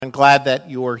I'm glad that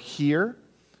you're here.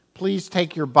 Please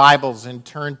take your Bibles and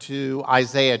turn to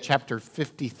Isaiah chapter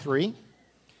 53.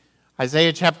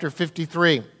 Isaiah chapter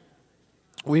 53.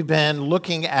 We've been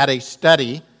looking at a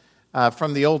study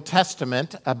from the Old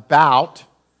Testament about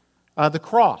the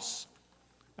cross,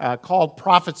 called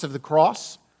Prophets of the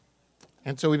Cross.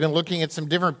 And so we've been looking at some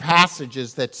different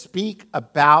passages that speak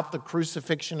about the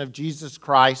crucifixion of Jesus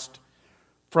Christ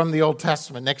from the Old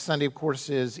Testament. Next Sunday, of course,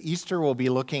 is Easter. We'll be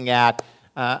looking at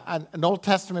an Old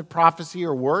Testament prophecy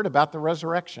or word about the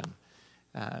resurrection.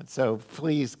 So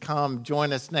please come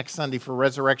join us next Sunday for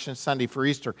Resurrection Sunday for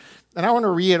Easter. And I want to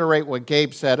reiterate what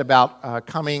Gabe said about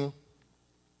coming.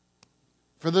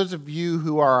 For those of you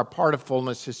who are a part of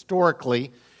Fullness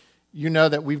historically, you know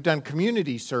that we've done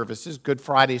community services, Good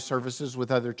Friday services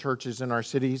with other churches in our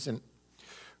cities, and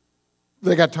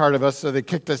they got tired of us, so they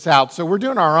kicked us out. So we're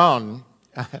doing our own.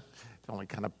 It's only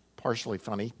kind of partially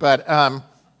funny, but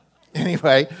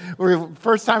anyway,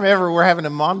 first time ever, we're having a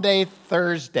Maundy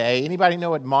Thursday. Anybody know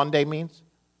what Maundy means?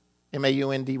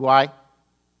 M-A-U-N-D-Y?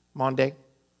 Maundy?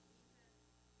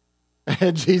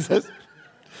 Jesus?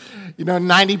 You know,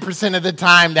 90% of the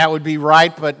time that would be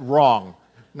right, but wrong.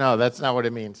 No, that's not what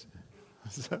it means.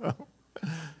 So,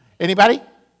 anybody?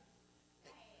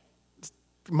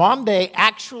 Maundy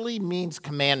actually means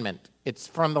commandment. It's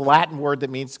from the Latin word that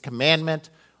means commandment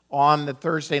on the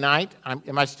Thursday night.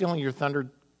 Am I stealing your thunder,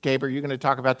 Gabe? Are you going to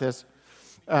talk about this?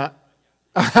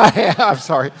 I'm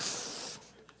sorry.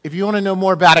 If you want to know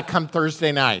more about it, come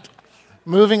Thursday night.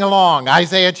 Moving along,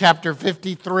 Isaiah chapter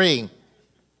 53.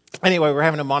 Anyway, we're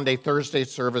having a Maundy Thursday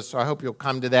service, so I hope you'll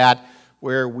come to that,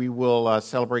 where we will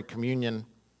celebrate communion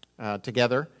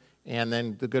together. And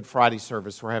then the Good Friday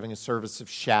service, we're having a service of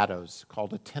shadows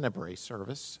called a Tenebrae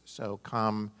service. So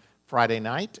come Friday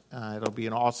night. It'll be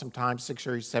an awesome time,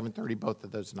 6:30, 7:30, both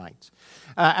of those nights.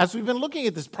 As we've been looking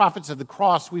at this Prophets of the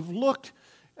Cross, we've looked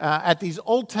at these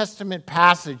Old Testament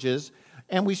passages,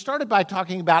 and we started by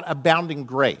talking about abounding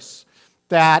grace.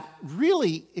 That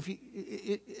really,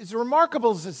 as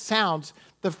remarkable as it sounds,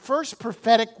 the first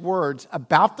prophetic words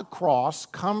about the cross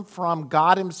come from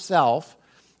God himself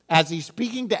as he's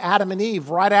speaking to Adam and Eve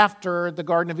right after the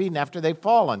Garden of Eden, after they've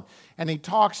fallen. And he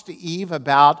talks to Eve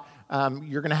about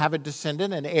you're going to have a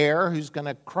descendant, an heir, who's going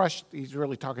to crush, he's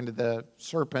really talking to the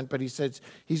serpent, but he says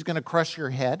he's going to crush your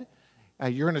head.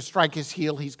 You're going to strike his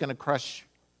heel, he's going to crush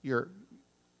your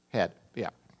head. Yeah.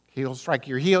 He'll strike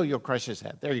your heel, you'll crush his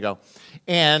head. There you go.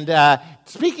 And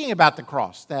speaking about the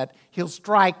cross, that he'll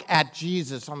strike at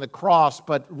Jesus on the cross,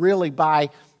 but really by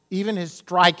even his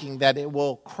striking, that it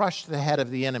will crush the head of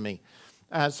the enemy.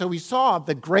 So we saw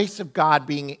the grace of God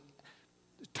being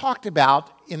talked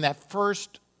about in that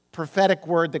first prophetic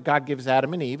word that God gives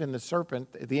Adam and Eve, and the serpent,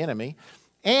 the enemy.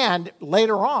 And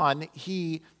later on,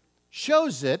 he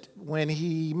shows it when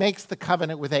he makes the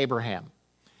covenant with Abraham.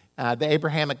 The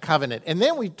Abrahamic covenant. And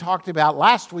then we talked about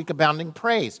last week abounding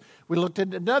praise. We looked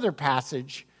at another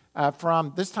passage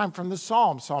this time from the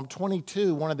Psalm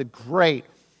 22, one of the great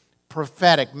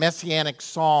prophetic messianic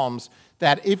psalms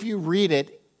that if you read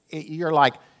it, you're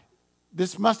like,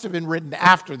 this must have been written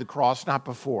after the cross, not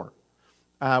before.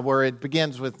 Where it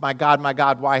begins with, my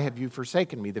God, why have you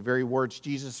forsaken me? The very words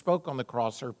Jesus spoke on the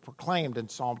cross are proclaimed in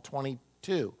Psalm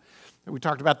 22. And we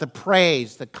talked about the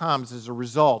praise that comes as a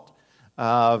result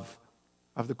of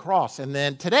the cross. And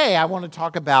then today I want to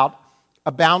talk about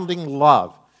abounding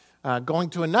love, going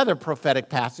to another prophetic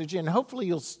passage, and hopefully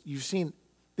you've seen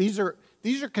these are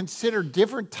considered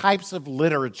different types of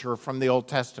literature from the Old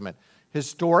Testament.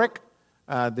 Historic,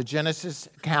 the Genesis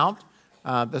account,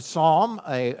 the Psalm,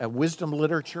 a wisdom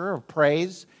literature of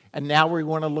praise, and now we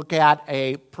want to look at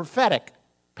a prophetic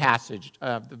passage,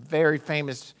 the very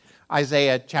famous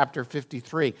Isaiah chapter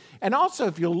 53. And also,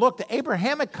 if you'll look, the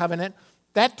Abrahamic covenant,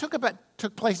 that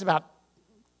took place about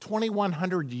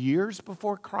 2,100 years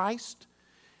before Christ.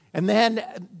 And then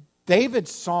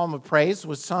David's psalm of praise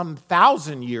was some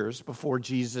 1,000 years before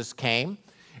Jesus came.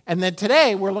 And then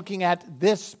today we're looking at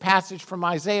this passage from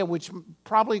Isaiah, which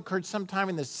probably occurred sometime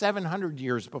in the 700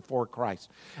 years before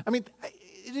Christ. I mean,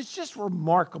 it is just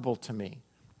remarkable to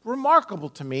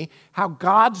me how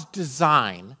God's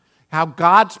design, how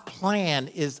God's plan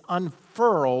is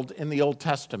unfurled in the Old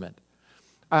Testament.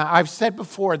 I've said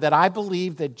before that I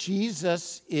believe that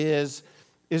Jesus is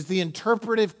the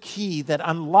interpretive key that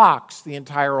unlocks the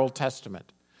entire Old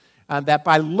Testament. That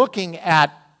by looking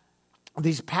at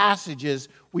these passages,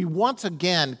 we once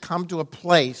again come to a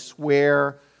place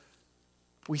where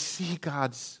we see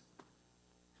God's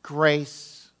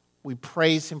grace, we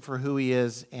praise him for who he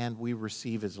is, and we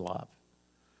receive his love.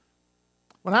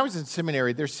 When I was in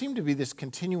seminary, there seemed to be this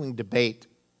continuing debate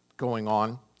going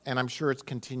on and I'm sure it's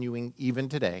continuing even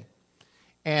today.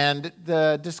 And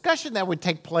the discussion that would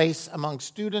take place among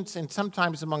students and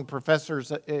sometimes among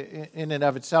professors in and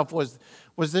of itself was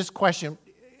this question: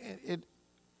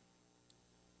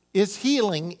 is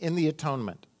healing in the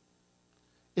atonement?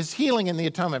 Is healing in the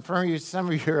atonement? For you, some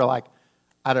of you are like,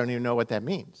 I don't even know what that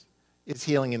means. Is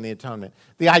healing in the atonement?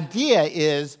 The idea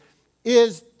is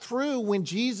through when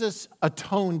Jesus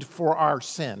atoned for our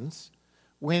sins,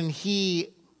 when he,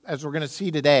 as we're going to see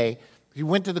today, he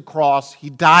went to the cross, he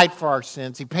died for our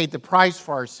sins, he paid the price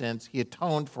for our sins, he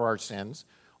atoned for our sins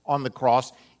on the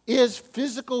cross. Is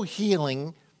physical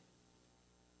healing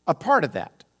a part of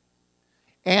that?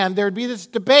 And there'd be this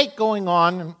debate going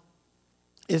on,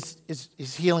 is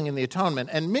healing in the atonement?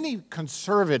 And many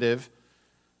conservative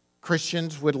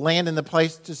Christians would land in the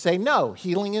place to say, no,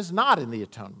 healing is not in the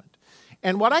atonement.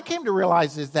 And what I came to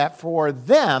realize is that for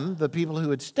them, the people who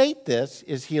would state this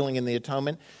is healing in the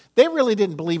atonement, they really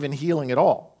didn't believe in healing at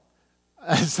all.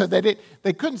 So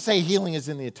they couldn't say healing is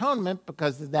in the atonement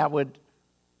because that would,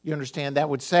 you understand, that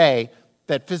would say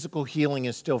that physical healing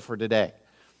is still for today.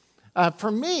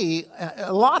 For me,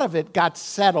 a lot of it got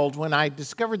settled when I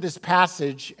discovered this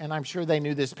passage, and I'm sure they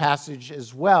knew this passage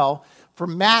as well,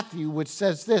 from Matthew, which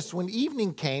says this: when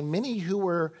evening came, many who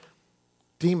were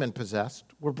demon-possessed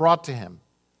were brought to him,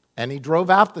 and he drove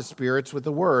out the spirits with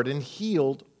the word and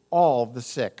healed all the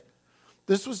sick.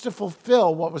 This was to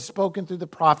fulfill what was spoken through the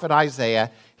prophet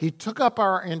Isaiah. He took up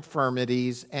our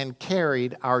infirmities and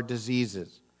carried our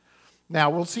diseases. Now,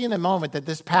 we'll see in a moment that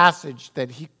this passage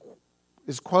that he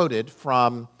is quoted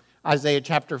from Isaiah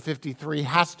chapter 53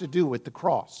 has to do with the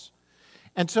cross.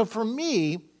 And so for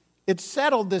me, it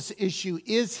settled this issue,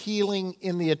 is healing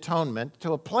in the atonement,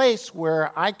 to a place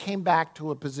where I came back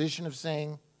to a position of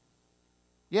saying,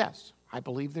 yes, I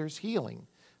believe there's healing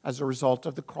as a result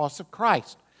of the cross of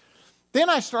Christ. Then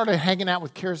I started hanging out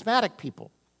with charismatic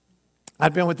people.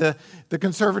 I'd been with the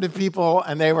conservative people,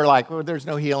 and they were like, well, there's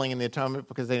no healing in the atonement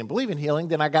because they didn't believe in healing.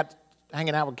 Then I got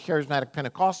hanging out with charismatic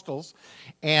Pentecostals,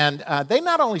 and they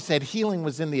not only said healing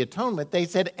was in the atonement, they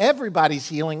said everybody's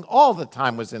healing all the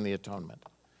time was in the atonement.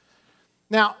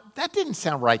 Now, that didn't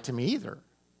sound right to me either,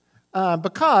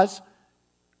 because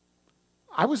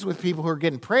I was with people who were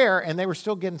getting prayer, and they were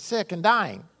still getting sick and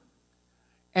dying.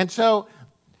 And so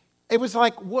it was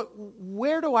like,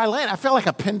 where do I land? I felt like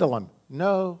a pendulum.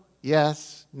 No,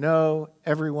 yes, no,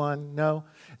 everyone, no.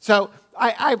 So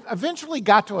I eventually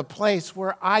got to a place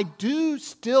where I do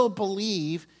still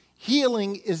believe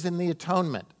healing is in the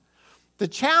atonement. The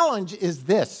challenge is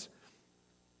this: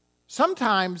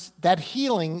 sometimes that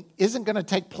healing isn't going to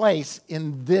take place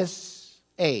in this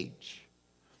age.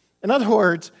 In other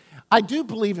words, I do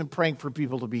believe in praying for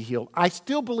people to be healed. I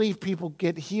still believe people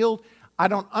get healed. I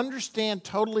don't understand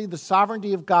totally the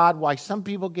sovereignty of God, why some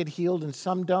people get healed and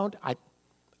some don't.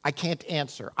 I can't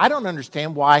answer. I don't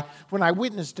understand why, when I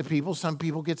witness to people, some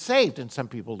people get saved and some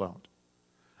people don't.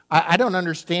 I don't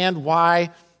understand why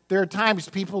there are times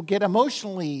people get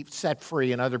emotionally set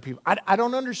free and other people. I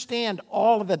don't understand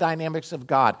all of the dynamics of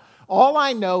God. All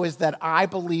I know is that I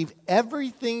believe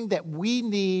everything that we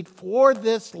need for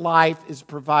this life is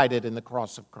provided in the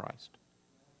cross of Christ.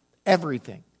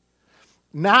 Everything.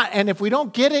 And if we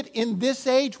don't get it in this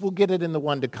age, we'll get it in the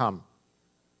one to come.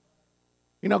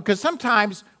 You know, because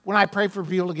sometimes when I pray for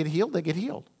people to get healed, they get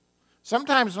healed.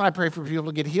 Sometimes when I pray for people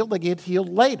to get healed, they get healed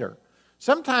later.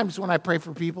 Sometimes when I pray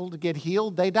for people to get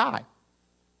healed, they die.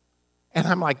 And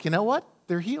I'm like, you know what?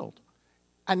 They're healed.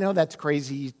 I know that's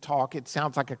crazy talk. It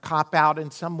sounds like a cop-out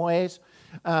in some ways.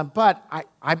 But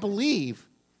I believe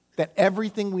that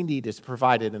everything we need is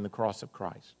provided in the cross of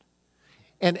Christ.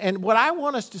 And what I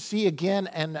want us to see again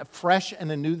and fresh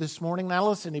and anew this morning, now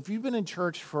listen, if you've been in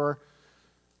church for,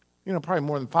 probably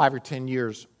more than 5 or 10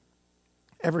 years,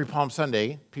 every Palm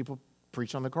Sunday, people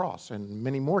preach on the cross, and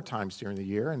many more times during the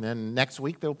year, and then next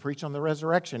week they'll preach on the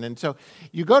resurrection. And so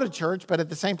you go to church, but at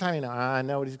the same time, I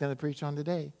know what he's going to preach on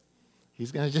today.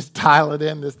 He's going to just dial it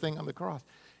in, this thing on the cross.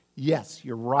 Yes,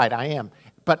 you're right, I am.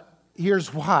 But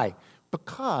here's why.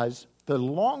 Because the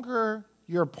longer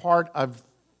you're part of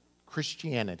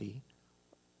Christianity,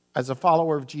 as a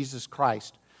follower of Jesus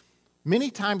Christ, many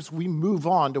times we move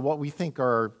on to what we think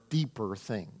are deeper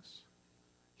things.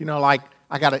 Like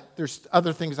there's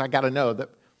other things I got to know that,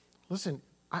 listen,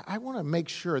 I want to make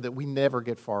sure that we never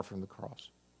get far from the cross.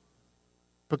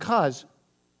 Because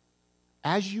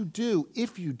as you do,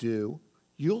 if you do,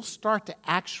 you'll start to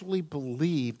actually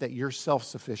believe that you're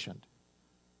self-sufficient.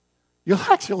 You'll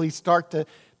actually start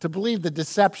to believe the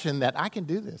deception that I can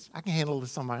do this. I can handle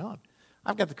this on my own.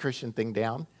 I've got the Christian thing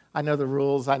down. I know the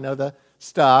rules. I know the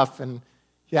stuff. And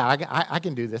yeah, I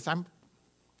can do this.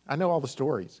 I know all the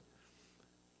stories.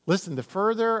 Listen, the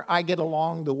further I get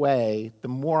along the way, the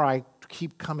more I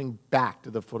keep coming back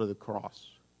to the foot of the cross.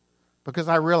 Because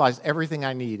I realize everything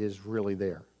I need is really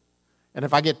there. And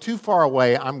if I get too far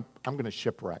away, I'm going to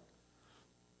shipwreck.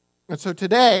 And so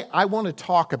today, I want to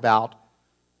talk about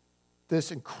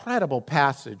this incredible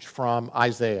passage from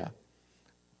Isaiah.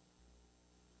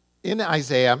 In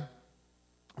Isaiah,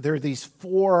 there are these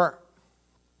 4,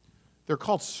 they're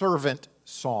called servant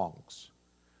songs.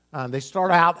 They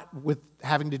start out with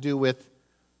having to do with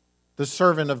the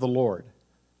servant of the Lord,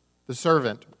 the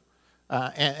servant.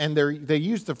 And they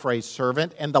use the phrase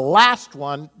servant. And the last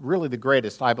one, really the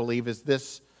greatest, I believe, is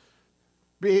this.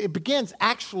 It begins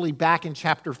actually back in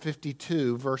chapter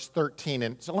 52, verse 13.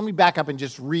 And so let me back up and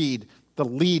just read the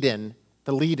lead-in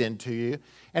to you.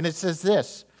 And it says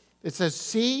this. It says,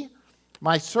 "See,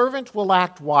 my servant will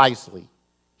act wisely.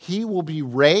 He will be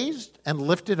raised and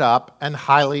lifted up and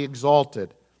highly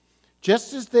exalted.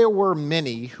 Just as there were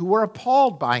many who were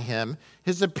appalled by him,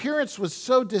 his appearance was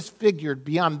so disfigured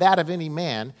beyond that of any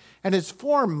man, and his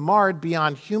form marred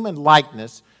beyond human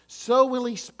likeness, so will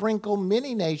he sprinkle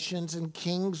many nations, and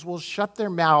kings will shut their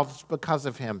mouths because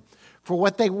of him. For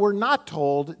what they were not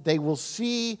told, they will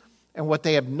see, and what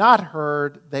they have not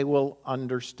heard, they will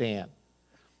understand."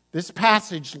 This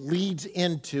passage leads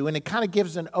into, and it kind of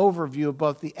gives an overview of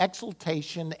both the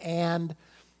exaltation and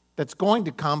that's going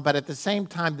to come, but at the same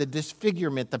time, the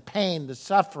disfigurement, the pain, the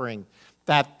suffering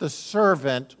that the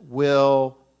servant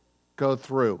will go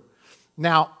through.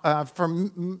 Now,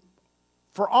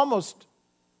 for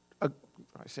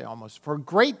a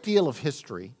great deal of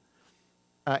history,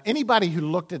 anybody who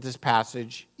looked at this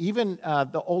passage, even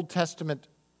the Old Testament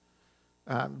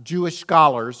Jewish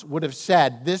scholars would have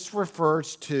said this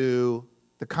refers to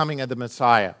the coming of the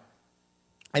Messiah.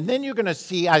 And then you're going to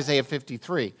see Isaiah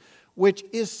 53, which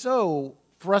is so,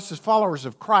 for us as followers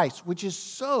of Christ, which is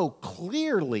so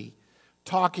clearly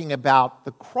talking about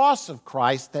the cross of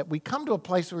Christ that we come to a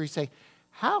place where we say,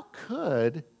 how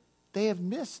could they have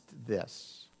missed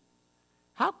this?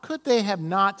 How could they have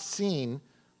not seen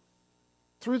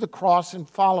through the cross and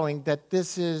following that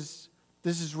this is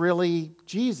really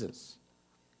Jesus?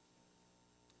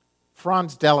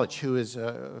 Franz Delitzsch, who is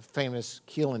a famous,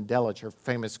 Kiel and Delitzsch are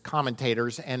famous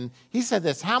commentators, and he said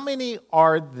this: "How many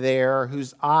are there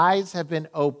whose eyes have been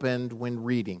opened when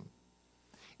reading?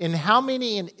 And how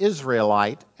many an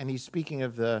Israelite," and he's speaking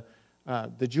of the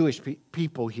Jewish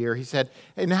people here, he said,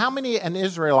 "and how many an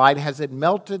Israelite has it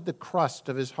melted the crust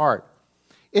of his heart?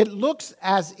 It looks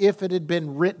as if it had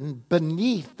been written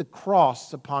beneath the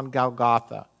cross upon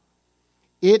Golgotha.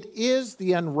 It is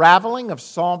the unraveling of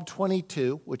Psalm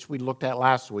 22, which we looked at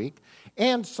last week,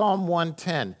 and Psalm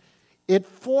 110. It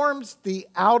forms the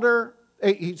outer,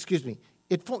 it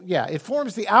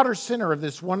forms the outer center of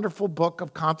this wonderful book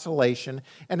of consolation,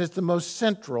 and is the most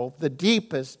central, the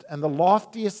deepest, and the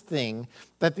loftiest thing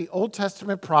that the Old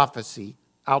Testament prophecy,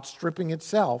 outstripping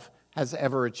itself, has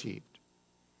ever achieved."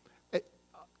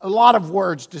 A lot of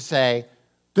words to say,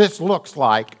 this looks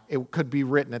like it could be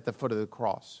written at the foot of the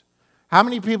cross. How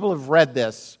many people have read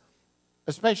this,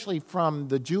 especially from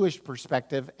the Jewish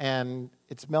perspective, and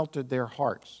it's melted their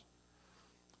hearts?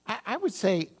 I would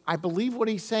say I believe what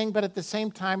he's saying, but at the same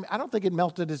time, I don't think it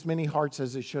melted as many hearts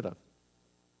as it should have.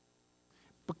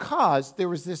 Because there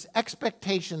was this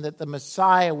expectation that the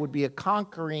Messiah would be a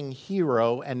conquering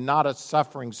hero and not a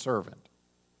suffering servant.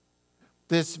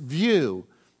 This view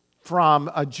from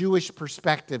a Jewish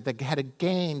perspective that had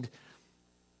gained.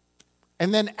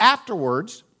 And then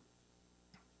afterwards,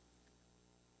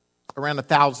 around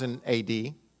 1000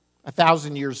 AD,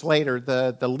 1,000 years later,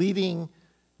 the leading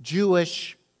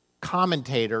Jewish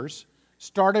commentators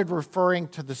started referring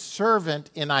to the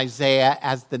servant in Isaiah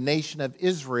as the nation of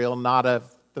Israel, not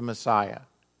of the Messiah.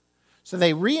 So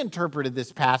they reinterpreted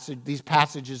these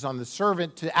passages on the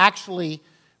servant to actually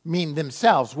mean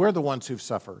themselves. We're the ones who've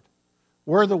suffered.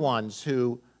 We're the ones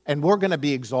who, and we're going to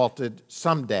be exalted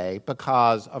someday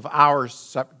because of our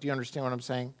suffering. Do you understand what I'm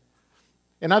saying?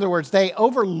 In other words, they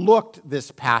overlooked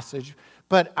this passage,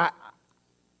 but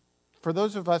for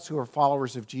those of us who are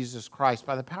followers of Jesus Christ,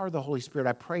 by the power of the Holy Spirit,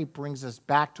 I pray brings us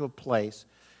back to a place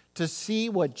to see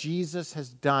what Jesus has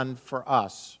done for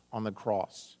us on the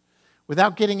cross.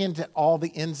 Without getting into all the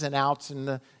ins and outs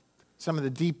and some of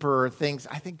the deeper things,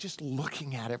 I think just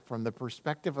looking at it from the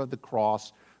perspective of the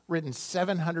cross, written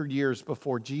 700 years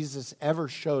before Jesus ever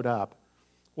showed up,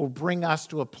 will bring us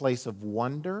to a place of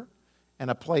wonder and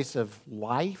a place of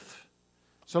life.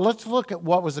 So let's look at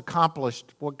what was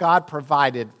accomplished, what God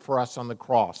provided for us on the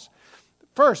cross.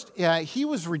 First, he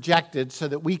was rejected so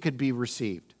that we could be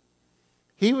received.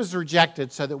 He was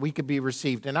rejected so that we could be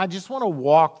received. And I just want to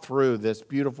walk through this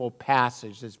beautiful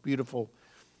passage, this beautiful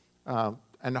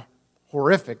and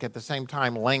horrific at the same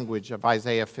time language of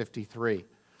Isaiah 53. It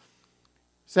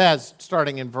says,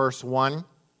 starting in verse 1,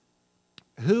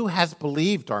 "Who has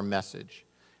believed our message?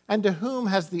 And to whom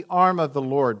has the arm of the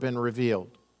Lord been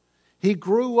revealed? He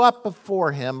grew up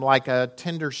before him like a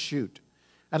tender shoot,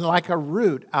 and like a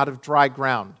root out of dry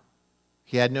ground.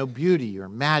 He had no beauty or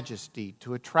majesty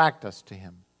to attract us to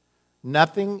him,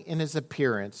 nothing in his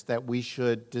appearance that we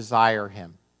should desire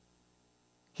him.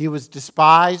 He was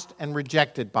despised and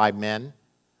rejected by men,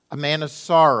 a man of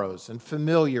sorrows and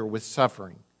familiar with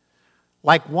suffering.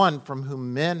 Like one from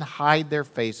whom men hide their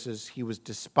faces, he was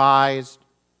despised,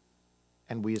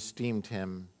 and we esteemed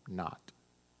him not."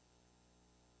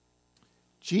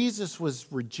 Jesus was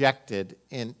rejected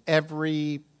in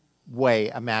every way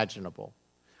imaginable.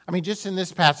 I mean, just in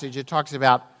this passage, it talks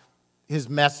about his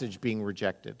message being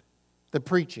rejected, the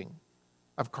preaching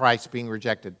of Christ being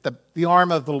rejected, the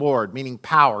arm of the Lord, meaning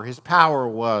power. His power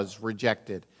was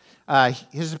rejected.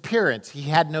 His appearance, he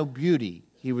had no beauty.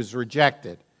 He was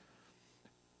rejected.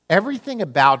 Everything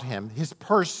about him, his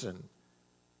person,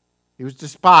 he was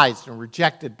despised and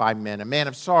rejected by men, a man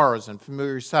of sorrows and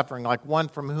familiar suffering, like one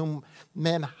from whom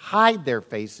men hide their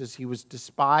faces. He was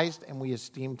despised, and we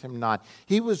esteemed him not.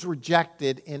 He was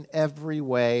rejected in every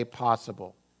way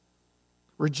possible.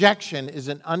 Rejection is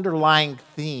an underlying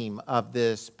theme of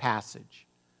this passage.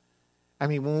 I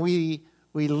mean, when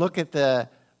we look at the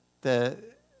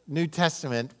New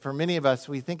Testament, for many of us,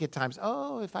 we think at times,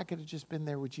 oh, if I could have just been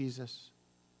there with Jesus,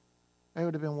 it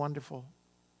would have been wonderful.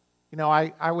 You know,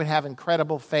 I would have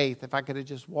incredible faith if I could have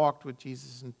just walked with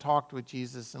Jesus and talked with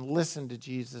Jesus and listened to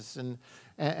Jesus.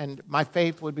 And my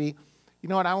faith would be, you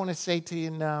know what, I want to say to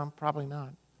you, no, probably not.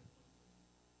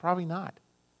 Probably not.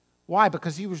 Why?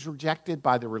 Because he was rejected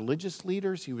by the religious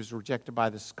leaders. He was rejected by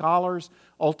the scholars.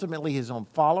 Ultimately, his own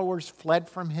followers fled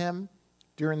from him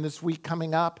during this week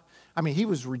coming up. I mean, he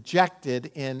was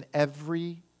rejected in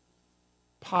every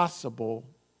possible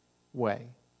way.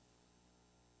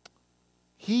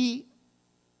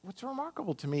 What's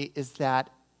remarkable to me is that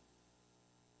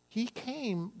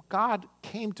God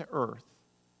came to earth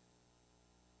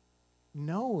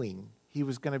knowing he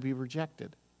was going to be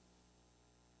rejected.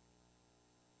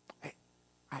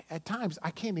 At times, I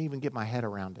can't even get my head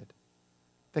around it.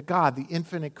 That God, the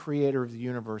infinite creator of the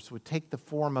universe, would take the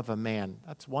form of a man.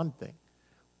 That's one thing.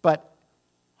 But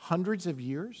hundreds of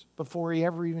years before he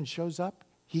ever even shows up,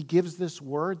 he gives this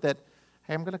word that,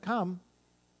 hey, I'm going to come.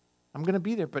 I'm going to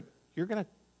be there, but you're going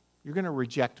to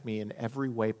reject me in every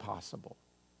way possible.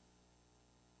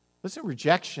 Listen,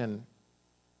 rejection,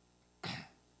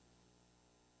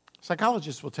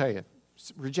 psychologists will tell you,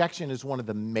 rejection is one of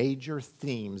the major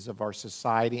themes of our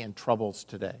society and troubles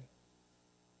today.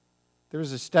 There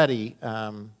was a study,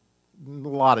 a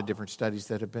lot of different studies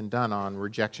that have been done on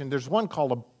rejection. There's one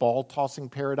called a ball-tossing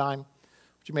paradigm,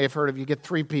 which you may have heard of. You get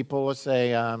three people, let's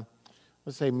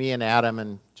say me and Adam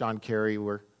and John Kerry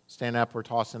were standing up, we're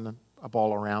tossing a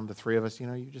ball around, the three of us,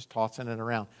 you're just tossing it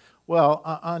around. Well,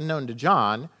 unknown to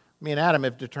John, me and Adam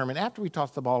have determined after we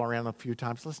toss the ball around a few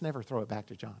times, let's never throw it back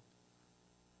to John.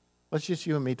 Let's just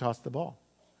you and me toss the ball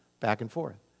back and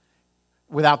forth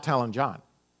without telling John.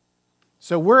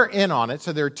 So we're in on it.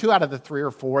 So there are 2 out of the 3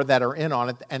 or 4 that are in on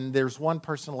it, and there's one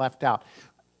person left out.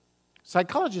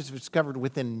 Psychologists have discovered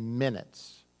within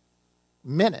minutes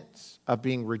of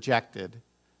being rejected,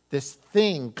 this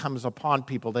thing comes upon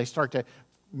people.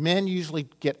 Men usually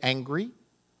get angry.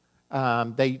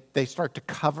 They start to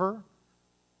cover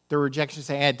their rejection,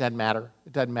 say, it doesn't matter,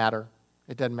 it doesn't matter,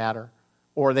 it doesn't matter.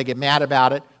 Or they get mad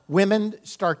about it. Women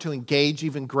start to engage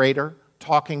even greater,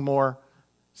 talking more,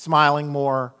 smiling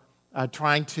more,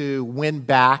 trying to win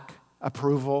back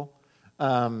approval.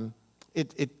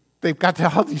 They've got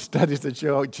all these studies that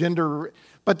show gender.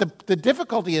 But the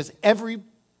difficulty is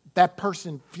that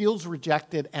person feels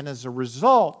rejected, and as a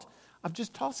result of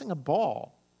just tossing a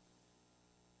ball,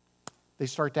 they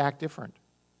start to act different,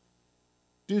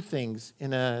 do things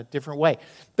in a different way.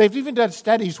 They've even done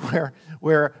studies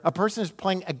where a person is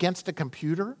playing against a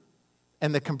computer,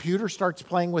 and the computer starts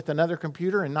playing with another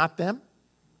computer and not them,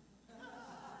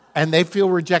 and they feel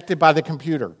rejected by the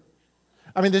computer.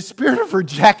 I mean, the spirit of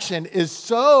rejection is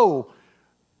so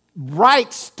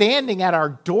right standing at our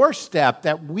doorstep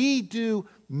that we do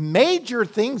major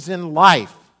things in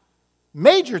life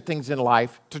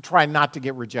to try not to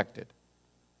get rejected.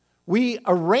 We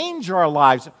arrange our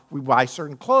lives. We buy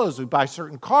certain clothes. We buy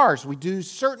certain cars. We do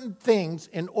certain things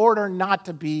in order not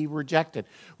to be rejected.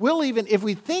 We'll even, if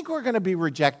we think we're going to be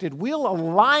rejected, we'll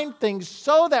align things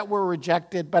so that we're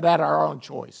rejected, but at our own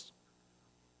choice.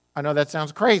 I know that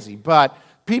sounds crazy, but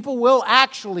people will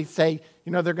actually say,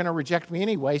 they're going to reject me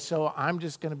anyway, so I'm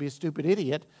just going to be a stupid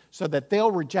idiot so that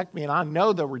they'll reject me, and I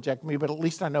know they'll reject me, but at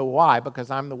least I know why, because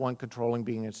I'm the one controlling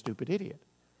being a stupid idiot.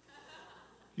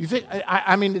 You think,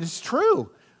 I mean, it's true.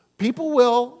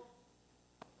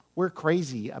 We're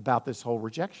crazy about this whole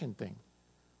rejection thing.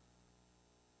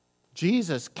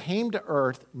 Jesus came to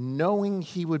earth knowing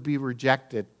he would be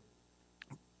rejected.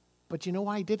 But you know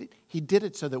why he did it? He did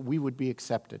it so that we would be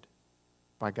accepted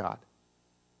by God.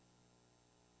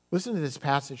 Listen to this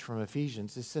passage from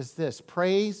Ephesians. It says this,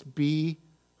 praise be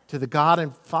to the God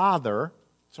and Father,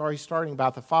 starting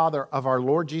about the Father of our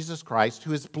Lord Jesus Christ,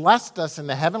 who has blessed us in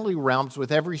the heavenly realms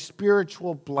with every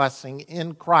spiritual blessing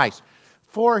in Christ.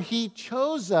 For he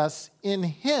chose us in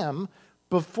him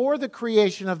before the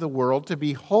creation of the world to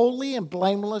be holy and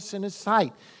blameless in his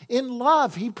sight. In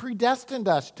love, he predestined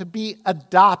us to be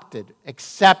adopted,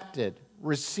 accepted,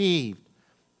 received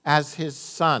as his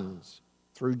sons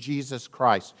through Jesus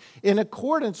Christ, in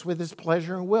accordance with his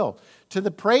pleasure and will, to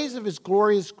the praise of his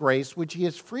glorious grace, which he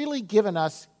has freely given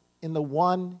us in the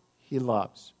one he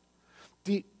loves.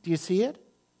 Do you see it?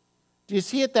 Do you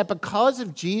see it that because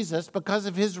of Jesus, because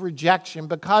of his rejection,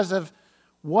 because of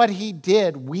what he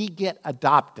did, we get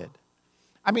adopted?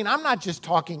 I mean, I'm not just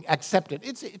talking accepted.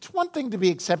 It's one thing to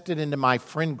be accepted into my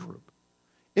friend group.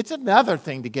 It's another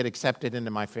thing to get accepted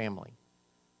into my family,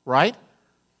 right?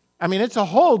 I mean, it's a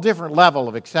whole different level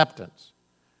of acceptance.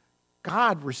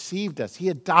 God received us. He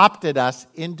adopted us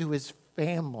into his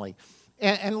family.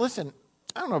 And listen,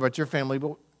 I don't know about your family,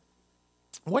 but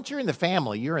once you're in the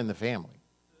family, you're in the family.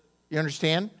 You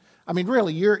understand? I mean,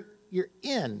 really, you're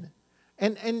in.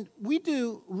 And we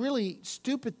do really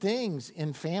stupid things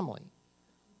in family.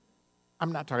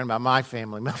 I'm not talking about my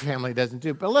family. My family doesn't do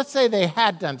it. But let's say they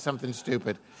had done something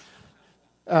stupid.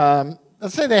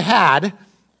 Let's say they had,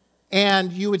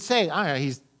 and you would say,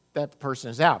 that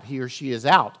person is out. He or she is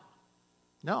out.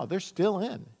 No, they're still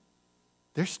in.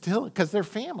 They're still, because they're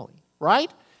family,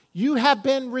 right? You have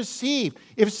been received.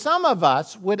 If some of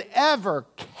us would ever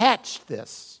catch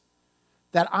this,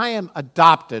 that I am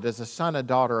adopted as a son or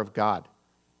daughter of God.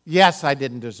 Yes, I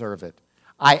didn't deserve it.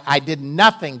 I did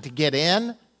nothing to get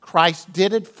in. Christ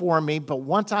did it for me, but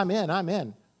once I'm in, I'm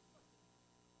in.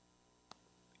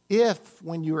 If,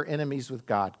 when you were enemies with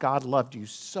God, God loved you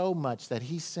so much that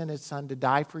he sent his son to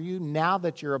die for you, now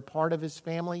that you're a part of his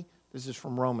family, this is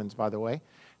from Romans, by the way,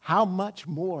 how much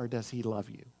more does he love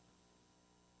you?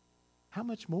 How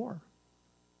much more?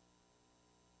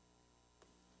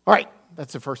 All right,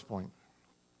 that's the first point.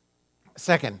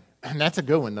 Second, and that's a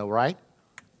good one though, right?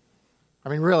 I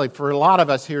mean, really, for a lot of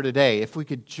us here today, if we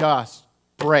could just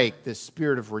break this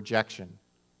spirit of rejection,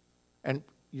 and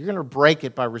you're going to break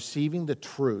it by receiving the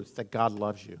truth that God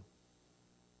loves you.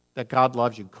 That God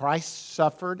loves you. Christ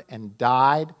suffered and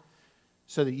died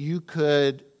so that you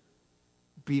could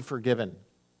be forgiven.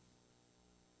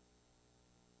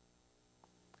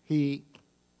 He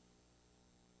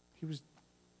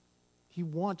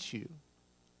wants you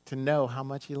to know how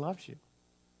much he loves you.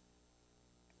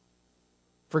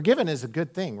 Forgiven is a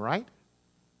good thing, right?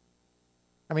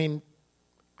 I mean,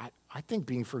 I think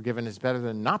being forgiven is better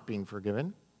than not being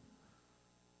forgiven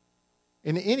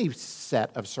in any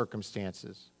set of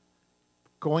circumstances.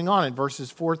 Going on in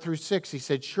verses 4 through 6, he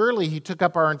said, surely he took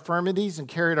up our infirmities and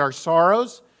carried our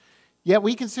sorrows, yet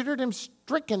we considered him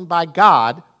stricken by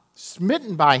God,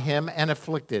 smitten by him, and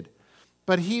afflicted.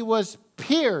 But he was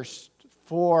pierced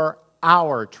for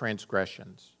our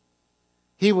transgressions.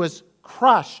 He was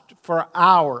crushed for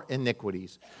our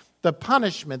iniquities. The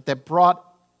punishment that brought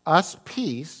us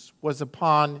peace was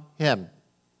upon him,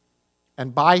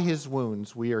 and by his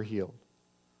wounds we are healed.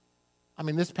 I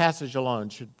mean, this passage alone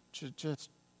should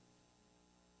just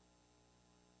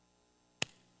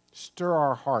stir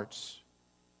our hearts.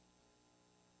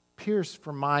 Pierced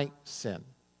for my sin,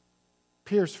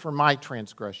 pierced for my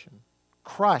transgression,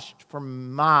 crushed for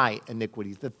my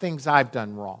iniquities, the things I've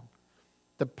done wrong.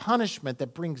 The punishment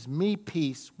that brings me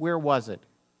peace, where was it?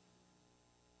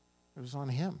 It was on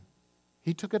him.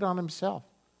 He took it on himself.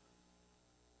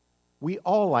 We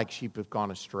all, like sheep, have gone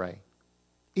astray.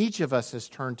 Each of us has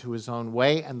turned to his own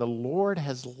way, and the Lord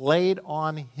has laid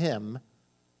on him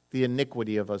the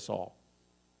iniquity of us all.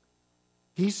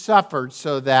 He suffered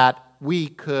so that we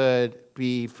could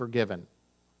be forgiven.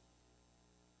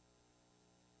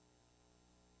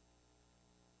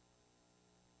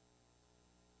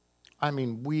 I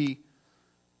mean,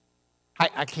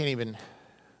 I can't even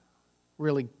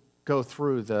really go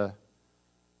through the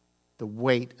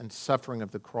weight and suffering of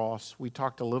the cross. We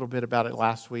talked a little bit about it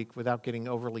last week without getting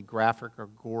overly graphic or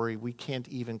gory. We can't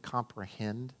even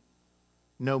comprehend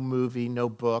no movie, no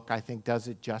book, I think, does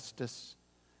it justice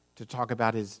to talk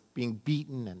about his being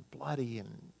beaten and bloody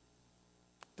and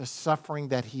the suffering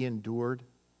that he endured.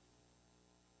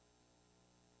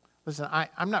 Listen, I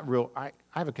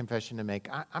have a confession to make.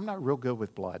 I'm not real good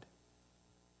with blood.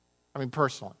 I mean,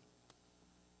 personally.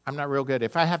 I'm not real good.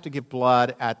 If I have to give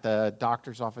blood at the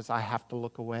doctor's office, I have to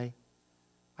look away.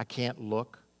 I can't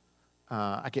look.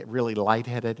 I get really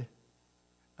lightheaded.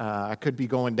 I could be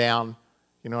going down,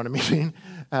 you know what I mean?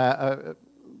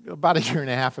 About a year and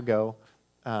a half ago,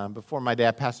 before my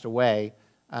dad passed away,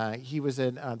 he was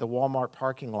in the Walmart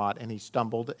parking lot and he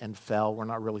stumbled and fell. We're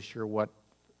not really sure what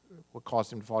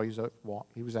caused him to fall.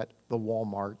 He was at the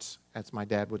Walmarts, as my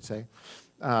dad would say.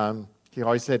 He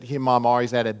and Mom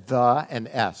always added the and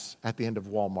S at the end of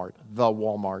Walmart, the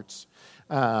Walmarts.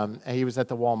 And he was at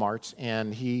the Walmarts,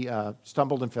 and he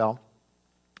stumbled and fell,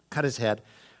 cut his head.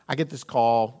 I get this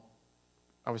call.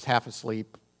 I was half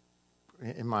asleep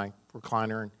in my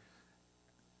recliner, and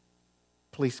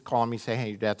police call me, say, hey,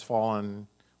 your dad's fallen.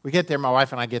 We get there, my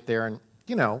wife and I get there, and,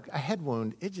 a head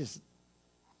wound, it just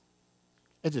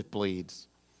bleeds.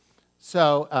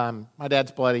 So my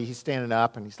dad's bloody. He's standing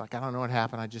up, and he's like, I don't know what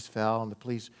happened. I just fell. And the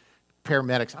police,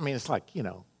 paramedics, I mean, it's like,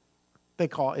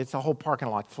 it's a whole parking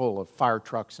lot full of fire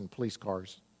trucks and police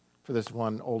cars for this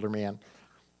one older man.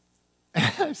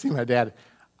 I see my dad.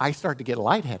 I start to get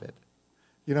lightheaded.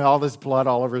 All this blood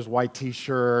all over his white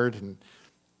T-shirt. And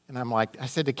I'm like, I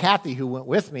said to Kathy, who went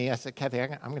with me, I said, Kathy,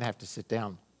 I'm going to have to sit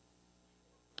down.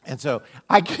 And so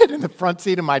I get in the front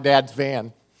seat of my dad's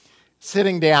van,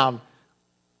 sitting down.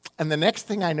 And the next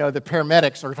thing I know, the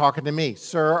paramedics are talking to me.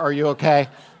 Sir, are you okay?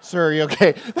 Sir, are you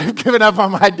okay? They've given up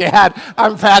on my dad.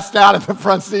 I'm passed out in the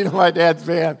front seat of my dad's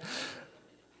van.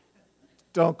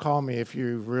 Don't call me if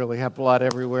you really have blood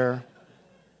everywhere.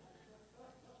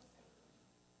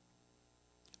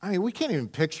 I mean, we can't even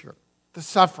picture the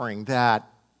suffering that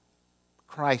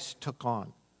Christ took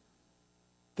on,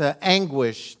 the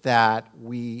anguish that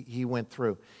he went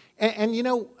through. And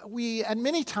we, at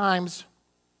many times,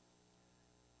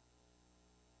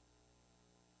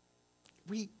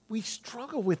 we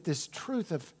struggle with this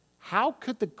truth of how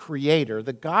could the Creator,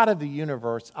 the God of the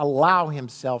universe, allow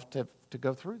himself to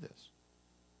go through this?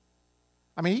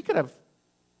 I mean, he could have,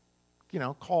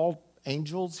 called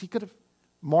angels. He could have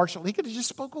marshaled. He could have just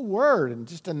spoke a word and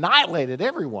just annihilated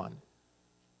everyone.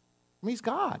 I mean, he's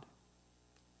God.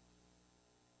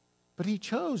 But he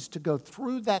chose to go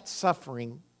through that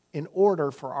suffering in order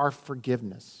for our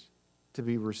forgiveness to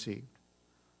be received.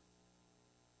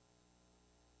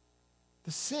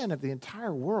 The sin of the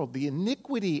entire world, the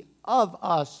iniquity of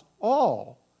us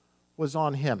all was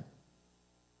on him.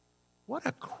 What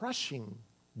a crushing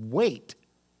weight.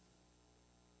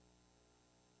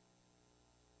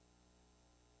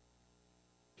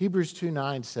 Hebrews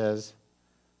 2:9 says,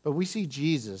 but we see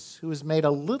Jesus, who is made a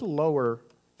little lower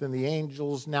than the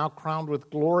angels, now crowned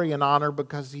with glory and honor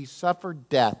because he suffered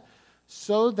death,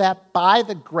 so that by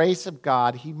the grace of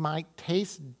God he might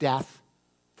taste death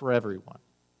for everyone.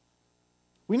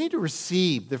 We need to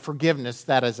receive the forgiveness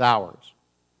that is ours.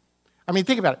 I mean,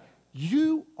 think about it.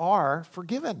 You are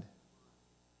forgiven.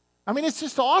 I mean, it's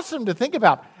just awesome to think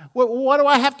about. What do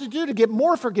I have to do to get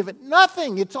more forgiven?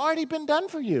 Nothing. It's already been done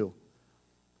for you.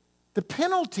 The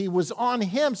penalty was on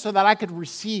him so that I could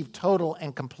receive total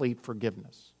and complete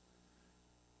forgiveness.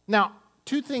 Now,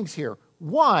 two things here.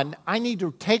 One, I need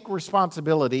to take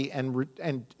responsibility and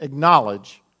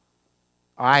acknowledge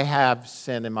I have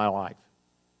sin in my life.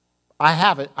 I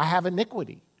have it. I have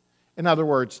iniquity. In other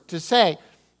words, to say,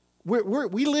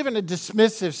 we live in a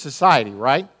dismissive society,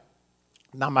 right?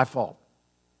 Not my fault.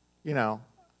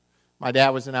 My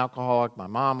dad was an alcoholic. My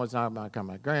mom was not. My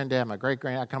granddad, my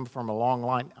great-granddad. I come from a long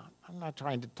line. I'm not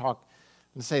trying to talk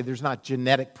and say there's not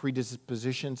genetic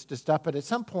predispositions to stuff, but at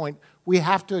some point, we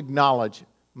have to acknowledge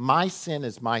my sin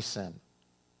is my sin.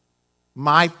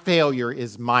 My failure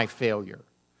is my failure.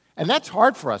 And that's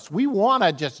hard for us. We want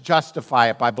to just justify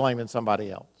it by blaming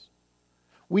somebody else.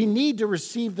 We need to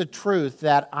receive the truth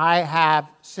that I have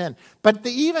sinned. But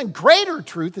the even greater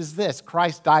truth is this: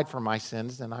 Christ died for my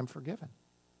sins and I'm forgiven.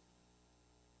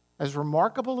 As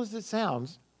remarkable as it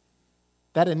sounds,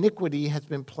 that iniquity has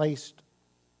been placed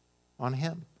on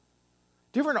him.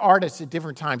 Different artists at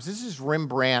different times. This is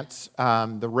Rembrandt's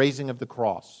The Raising of the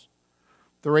Cross.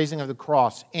 The Raising of the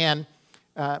Cross. And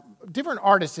different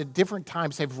artists at different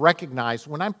times have recognized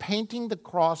when I'm painting the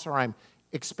cross or I'm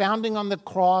expounding on the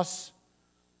cross,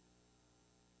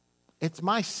 it's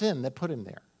my sin that put him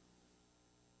there.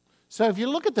 So if you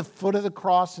look at the foot of the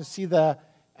cross and see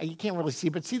you can't really see,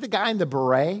 but see the guy in the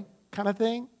beret kind of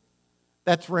thing?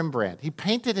 That's Rembrandt. He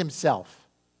painted himself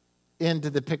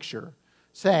into the picture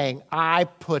saying, I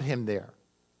put him there.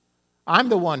 I'm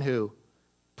the one who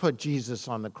put Jesus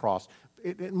on the cross.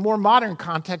 In more modern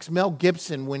context, Mel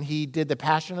Gibson, when he did The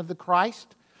Passion of the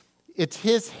Christ, it's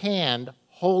his hand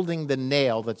holding the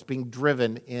nail that's being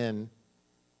driven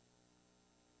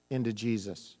into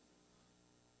Jesus.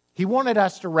 He wanted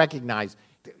us to recognize,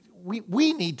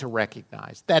 we need to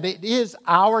recognize that it is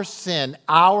our sin,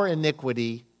 our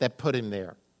iniquity that put him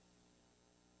there.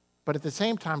 But at the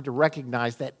same time, to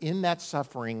recognize that in that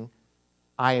suffering,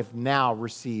 I have now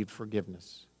received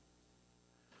forgiveness.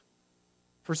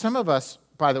 For some of us,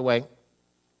 by the way,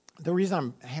 the reason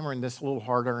I'm hammering this a little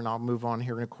harder, and I'll move on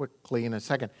here quickly in a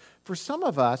second. For some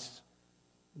of us,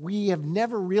 we have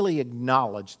never really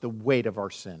acknowledged the weight of our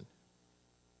sin.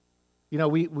 You know,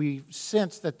 we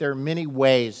sense that there are many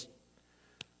ways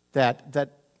that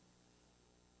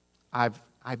I've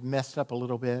messed up a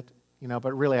little bit, you know,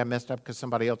 but really I messed up because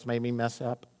somebody else made me mess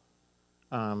up.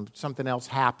 Something else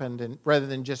happened, and rather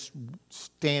than just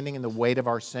standing in the weight of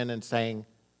our sin and saying,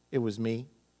 it was me,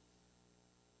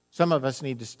 some of us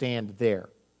need to stand there.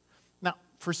 Now,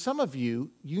 for some of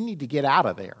you, you need to get out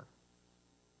of there.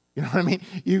 You know what I mean?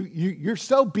 You're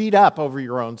so beat up over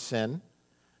your own sin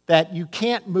that you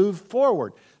can't move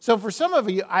forward. So for some of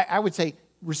you, I would say,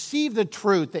 receive the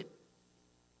truth that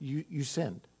you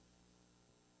sinned.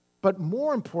 But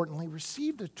more importantly,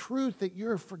 receive the truth that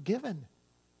you're forgiven.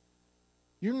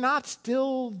 You're not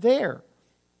still there.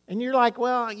 And you're like,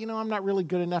 well, you know, I'm not really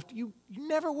good enough. You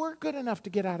never were good enough to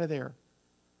get out of there.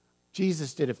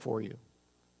 Jesus did it for you.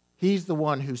 He's the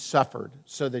one who suffered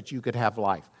so that you could have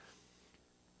life.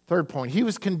 Third point, he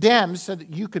was condemned so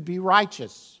that you could be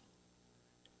righteous.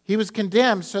 He was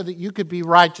condemned so that you could be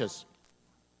righteous.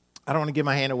 I don't want to give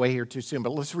my hand away here too soon,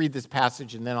 but let's read this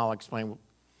passage and then I'll explain.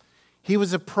 He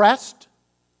was oppressed,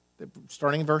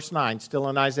 starting in verse 9, still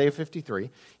in Isaiah 53.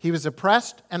 He was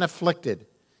oppressed and afflicted,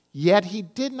 yet he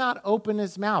did not open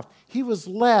his mouth. He was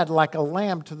led like a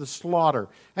lamb to the slaughter,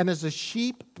 and as a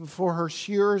sheep before her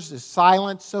shearers is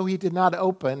silent, so he did not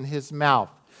open his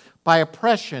mouth. By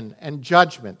oppression and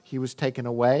judgment he was taken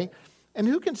away, and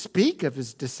who can speak of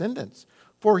his descendants?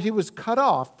 For he was cut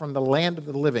off from the land of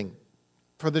the living.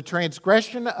 For the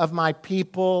transgression of my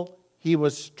people he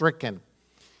was stricken.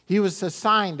 He was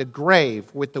assigned a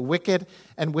grave with the wicked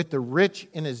and with the rich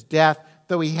in his death,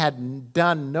 though he had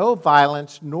done no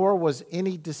violence, nor was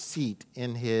any deceit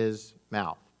in his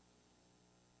mouth.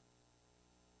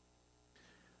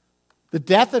 The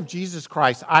death of Jesus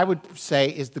Christ, I would say,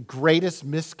 is the greatest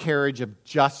miscarriage of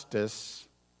justice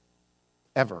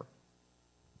ever.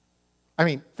 I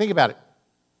mean, think about it.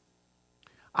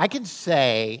 I can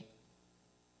say,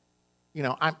 you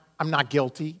know, I'm not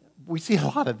guilty. We see a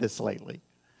lot of this lately.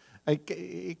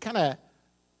 It kind of,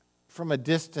 from a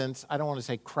distance, I don't want to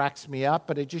say cracks me up,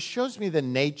 but it just shows me the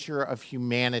nature of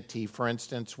humanity, for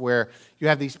instance, where you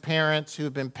have these parents who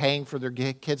have been paying for their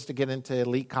kids to get into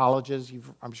elite colleges.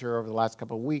 I'm sure over the last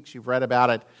couple of weeks you've read about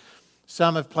it.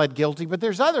 Some have pled guilty, but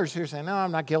there's others who are saying, no,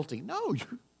 I'm not guilty. No,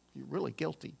 you're really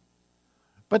guilty.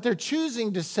 But they're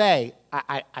choosing to say,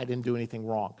 I didn't do anything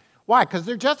wrong. Why? Because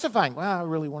they're justifying, well, I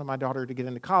really wanted my daughter to get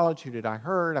into college. Who did I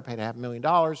hurt? I paid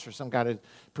 $500,000 for some guy to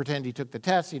pretend he took the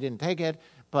test. He didn't take it.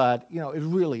 But, you know, it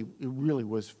really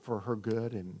was for her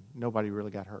good, and nobody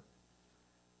really got hurt.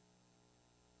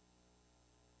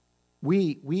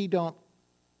 We don't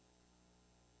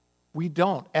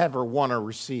ever want to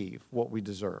receive what we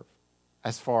deserve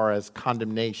as far as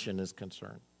condemnation is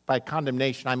concerned. By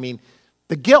condemnation, I mean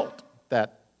the guilt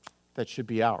that should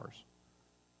be ours.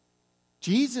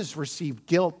 Jesus received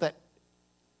guilt that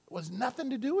was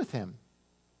nothing to do with him.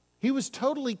 He was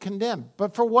totally condemned.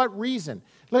 But for what reason?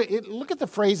 Look at the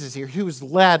phrases here. He was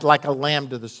led like a lamb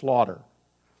to the slaughter.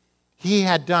 He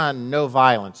had done no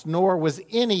violence, nor was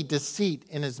any deceit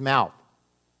in his mouth.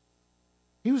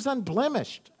 He was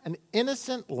unblemished, an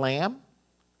innocent lamb,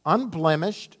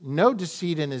 unblemished, no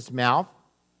deceit in his mouth.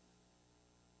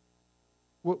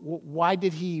 Why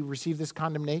did he receive this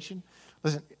condemnation?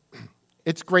 Listen,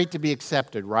 it's great to be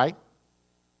accepted, right?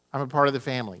 I'm a part of the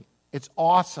family. It's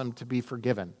awesome to be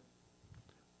forgiven.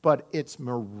 But it's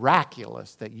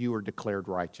miraculous that you are declared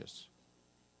righteous.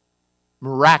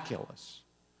 Miraculous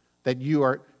that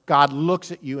God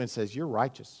looks at you and says, you're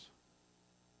righteous.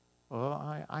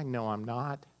 Well, I know I'm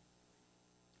not.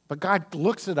 But God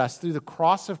looks at us through the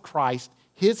cross of Christ,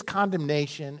 his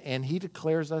condemnation, and he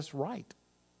declares us right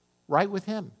with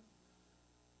him.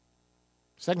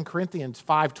 2 Corinthians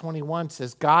 5:21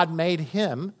 says, God made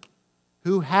him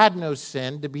who had no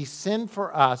sin to be sin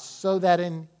for us so that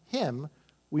in him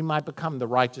we might become the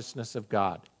righteousness of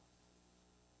God.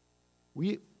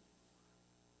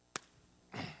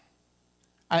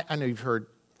 I know you've heard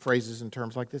phrases and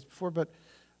terms like this before, but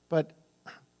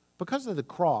because of the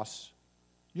cross,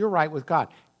 you're right with God.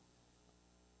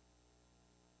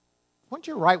 Once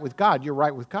you're right with God, you're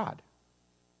right with God.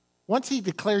 Once he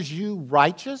declares you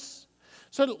righteous,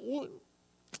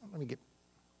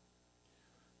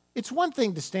 it's one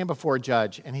thing to stand before a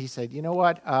judge and he said, you know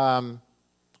what,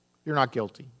 you're not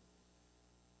guilty.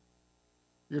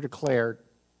 You're declared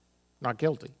not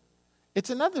guilty. It's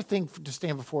another thing to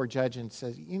stand before a judge and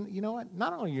says, you know what,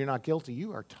 not only are you not guilty,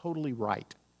 you are totally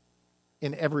right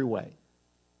in every way.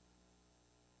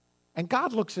 And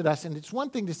God looks at us, and it's one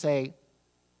thing to say,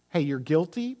 hey, you're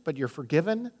guilty, but you're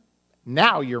forgiven.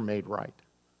 Now you're made right.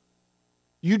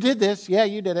 You did this. Yeah,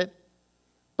 you did it.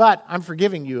 But I'm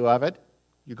forgiving you of it.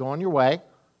 You go on your way.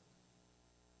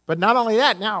 But not only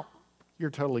that, now you're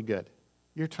totally good.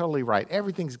 You're totally right.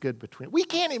 Everything's good between. We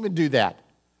can't even do that.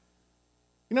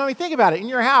 You know, I mean, think about it. In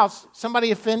your house,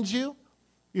 somebody offends you.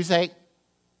 You say,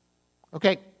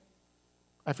 okay,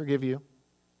 I forgive you.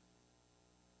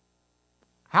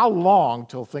 How long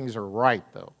till things are right,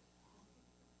 though?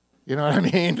 You know what I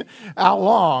mean? How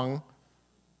long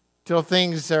till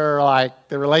things are like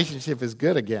the relationship is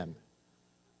good again?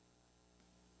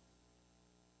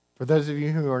 For those of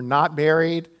you who are not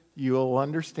married, you will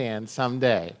understand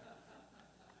someday.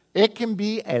 It can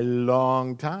be a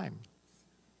long time.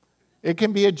 It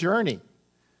can be a journey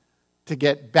to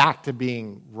get back to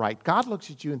being right. God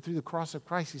looks at you, and through the cross of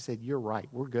Christ, he said, you're right,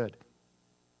 we're good.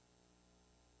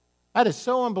 That is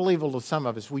so unbelievable to some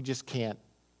of us, we just can't.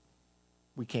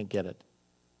 We can't get it.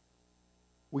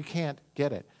 We can't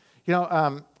get it. You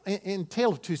know, in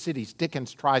Tale of Two Cities,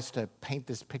 Dickens tries to paint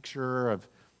this picture of,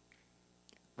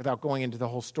 without going into the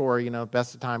whole story, you know,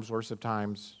 best of times, worst of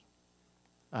times.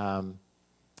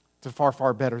 It's a far,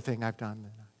 far better thing I've done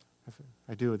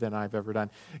than I've ever done.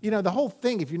 You know, the whole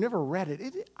thing, if you've never read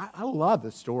it, I love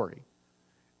the story.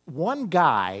 One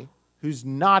guy who's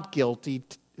not guilty,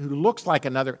 who looks like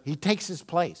another, he takes his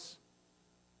place.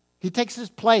 He takes his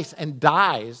place and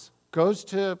dies, goes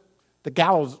to the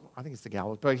gallows, I think it's the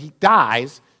gallows, but he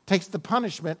dies, takes the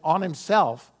punishment on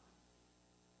himself,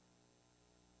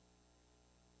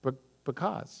 but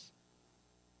because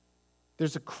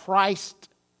there's a Christ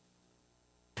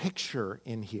picture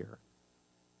in here.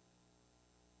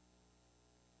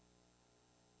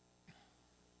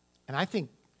 And I think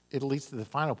it leads to the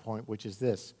final point, which is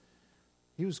this.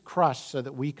 He was crushed so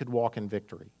that we could walk in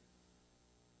victory.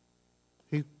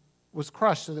 He was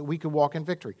crushed so that we could walk in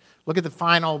victory. Look at the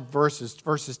final verses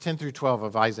 10 through 12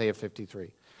 of Isaiah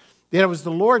 53. Yet it was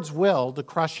the Lord's will to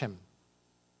crush him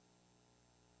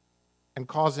and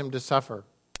cause him to suffer.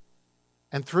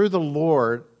 And though the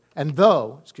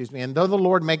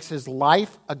Lord makes his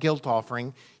life a guilt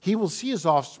offering, he will see his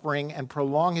offspring and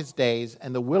prolong his days,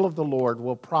 and the will of the Lord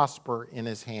will prosper in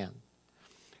his hand.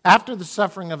 After the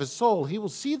suffering of his soul, he will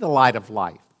see the light of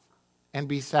life and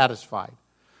be satisfied.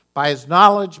 By his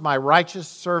knowledge, my righteous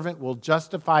servant will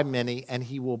justify many, and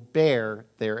he will bear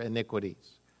their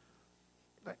iniquities.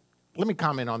 Let me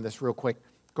comment on this real quick.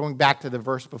 Going back to the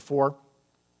verse before.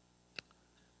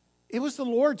 It was the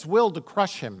Lord's will to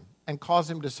crush him and cause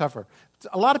him to suffer.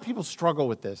 A lot of people struggle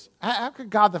with this. How could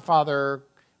God the Father,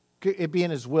 it be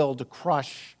in his will to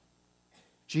crush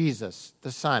Jesus,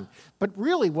 the Son? But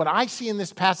really what I see in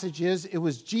this passage is it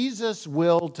was Jesus'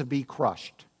 will to be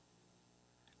crushed.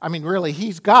 I mean, really,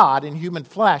 he's God in human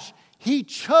flesh. He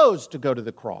chose to go to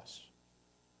the cross.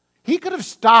 He could have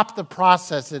stopped the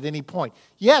process at any point.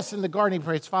 Yes, in the garden he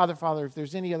prays, Father, if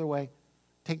there's any other way,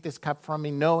 take this cup from me,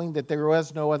 knowing that there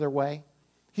was no other way.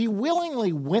 He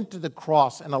willingly went to the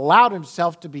cross and allowed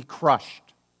himself to be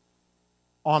crushed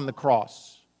on the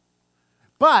cross.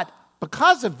 But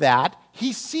because of that,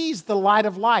 he sees the light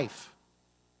of life.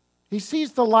 He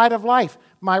sees the light of life.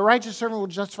 My righteous servant will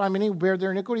justify many who bear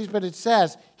their iniquities, but it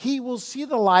says he will see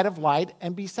the light of light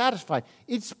and be satisfied.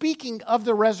 It's speaking of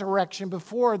the resurrection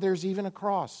before there's even a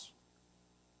cross.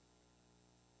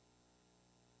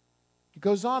 He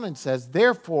goes on and says,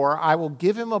 therefore I will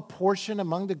give him a portion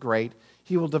among the great.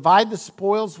 He will divide the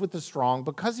spoils with the strong,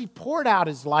 because he poured out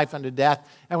his life unto death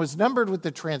and was numbered with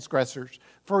the transgressors.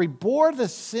 For he bore the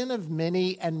sin of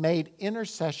many and made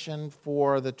intercession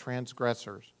for the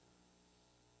transgressors.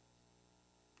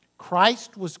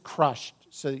 Christ was crushed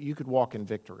so that you could walk in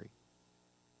victory.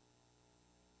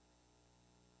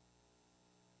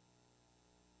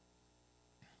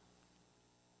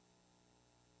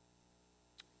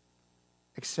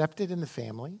 Accepted in the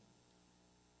family,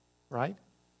 right?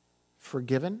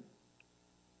 Forgiven.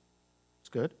 It's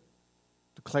good.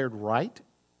 Declared right.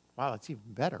 Wow, that's even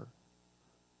better.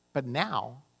 But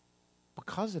now,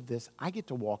 because of this, I get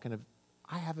to walk in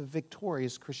I have a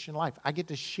victorious Christian life. I get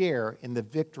to share in the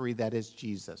victory that is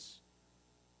Jesus.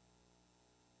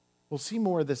 We'll see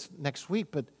more of this next week,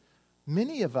 but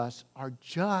many of us are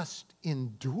just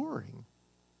enduring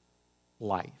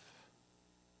life.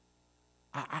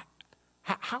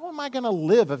 How am I going to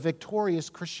live a victorious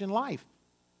Christian life?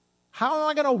 How am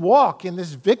I going to walk in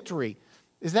this victory?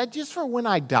 Is that just for when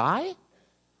I die?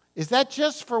 Is that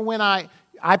just for when I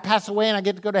pass away and I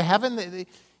get to go to heaven?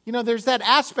 You know, there's that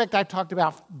aspect I talked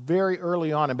about very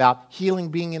early on about healing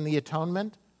being in the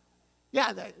atonement.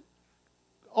 Yeah,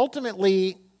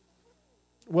 ultimately,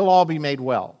 we'll all be made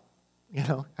well. You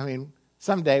know, I mean,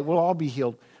 someday we'll all be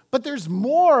healed. But there's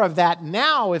more of that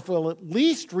now if we'll at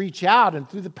least reach out and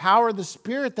through the power of the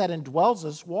Spirit that indwells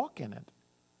us, walk in it.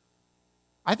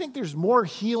 I think there's more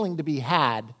healing to be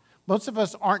had. Most of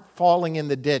us aren't falling in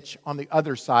the ditch on the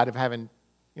other side of having,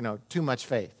 too much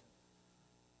faith.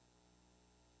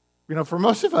 For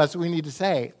most of us, we need to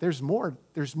say, there's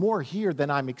more here than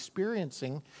I'm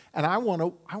experiencing, and I want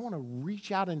to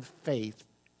reach out in faith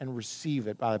and receive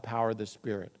it by the power of the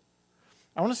Spirit.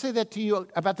 I want to say that to you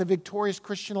about the victorious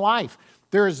Christian life.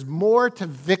 There is more to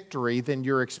victory than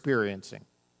you're experiencing.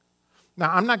 Now,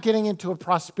 I'm not getting into a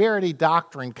prosperity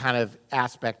doctrine kind of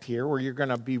aspect here where you're going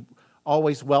to be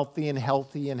always wealthy and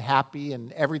healthy and happy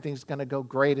and everything's going to go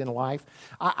great in life.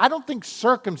 I don't think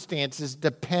circumstances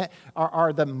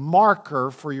are the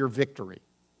marker for your victory.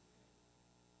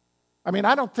 I mean,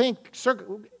 I don't think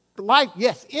life,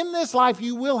 yes, in this life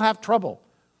you will have trouble,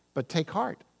 but take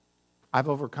heart. I've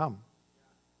overcome.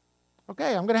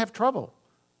 Okay, I'm going to have trouble.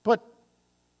 But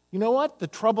you know what? The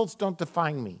troubles don't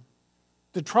define me.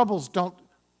 The troubles don't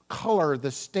color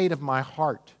the state of my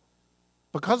heart.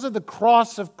 Because of the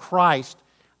cross of Christ,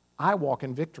 I walk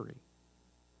in victory.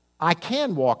 I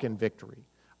can walk in victory.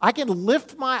 I can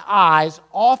lift my eyes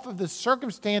off of the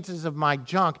circumstances of my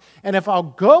junk, and if I'll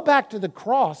go back to the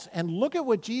cross and look at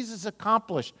what Jesus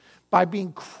accomplished by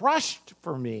being crushed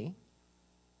for me,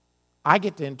 I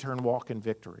get to in turn walk in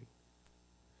victory.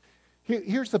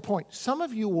 Here's the point. Some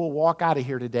of you will walk out of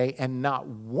here today and not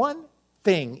one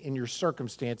thing in your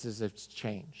circumstances has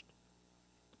changed.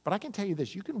 But I can tell you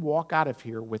this, you can walk out of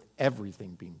here with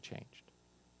everything being changed.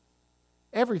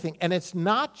 Everything. And it's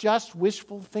not just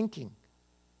wishful thinking.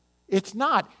 It's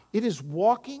not. It is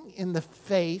walking in the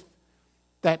faith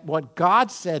that what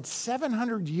God said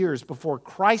 700 years before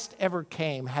Christ ever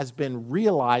came has been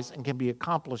realized and can be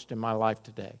accomplished in my life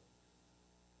today.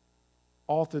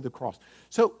 All through the cross.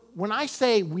 So when I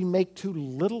say we make too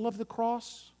little of the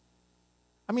cross,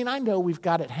 I mean, I know we've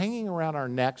got it hanging around our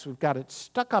necks. We've got it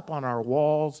stuck up on our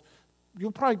walls.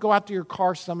 You'll probably go out to your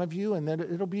car, some of you, and then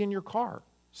it'll be in your car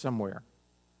somewhere.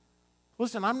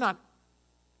 Listen, I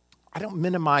don't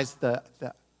minimize the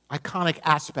iconic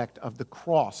aspect of the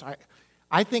cross.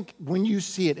 I think when you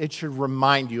see it, it should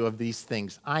remind you of these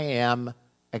things. I am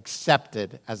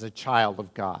accepted as a child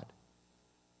of God.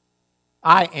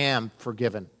 I am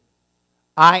forgiven.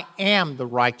 I am the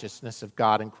righteousness of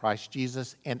God in Christ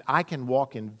Jesus, and I can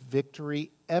walk in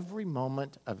victory every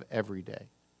moment of every day.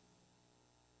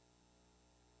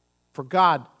 For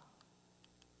God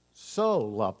so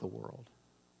loved the world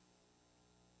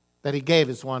that he gave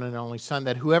his one and only Son,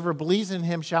 that whoever believes in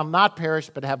him shall not perish,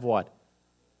 but have what?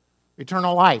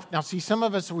 Eternal life. Now, see, some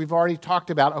of us, we've already talked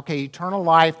about, okay, eternal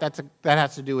life, that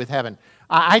has to do with heaven.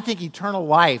 I think eternal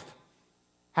life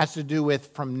has to do with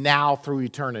from now through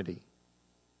eternity.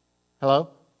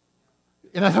 Hello?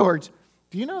 In other words,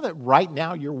 do you know that right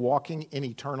now you're walking in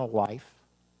eternal life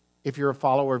if you're a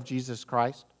follower of Jesus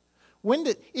Christ?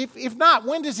 If not,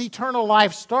 when does eternal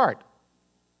life start?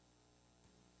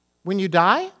 When you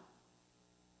die?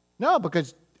 No,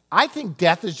 because I think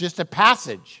death is just a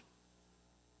passage.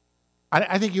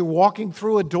 I think you're walking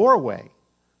through a doorway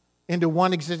into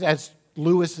one existence, as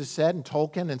Lewis has said and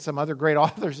Tolkien and some other great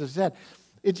authors have said.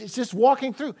 It's just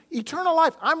walking through. Eternal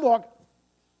life, I'm walking.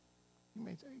 You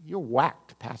may say, you're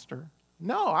whacked, Pastor.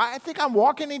 No, I think I'm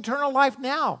walking eternal life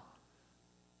now.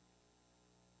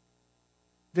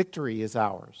 Victory is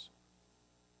ours.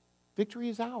 Victory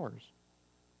is ours.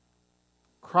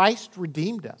 Christ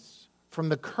redeemed us from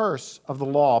the curse of the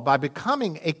law by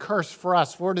becoming a curse for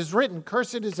us. For it is written,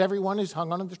 cursed is everyone who's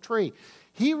hung on the tree.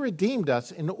 He redeemed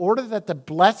us in order that the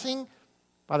blessing,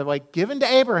 by the way, given to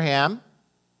Abraham,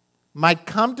 might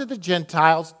come to the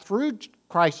Gentiles through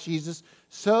Christ Jesus,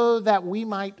 so that we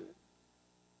might,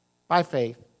 by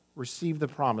faith, receive the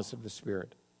promise of the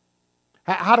Spirit.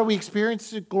 How do we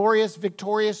experience the glorious,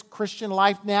 victorious Christian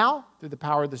life now? Through the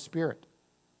power of the Spirit.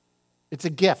 It's a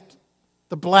gift.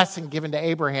 The blessing given to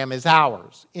Abraham is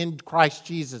ours in Christ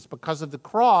Jesus. Because of the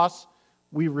cross,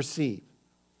 we receive.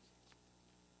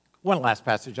 One last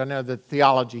passage. I know the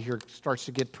theology here starts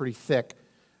to get pretty thick,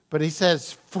 but he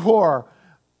says, for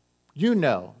you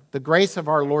know the grace of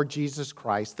our Lord Jesus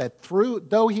Christ, that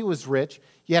though he was rich,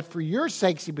 yet for your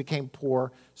sakes he became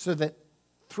poor, so that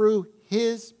through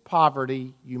his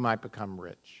poverty you might become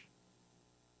rich.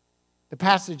 The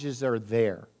passages are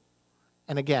there.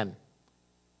 And again,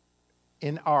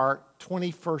 in our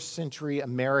 21st century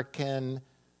American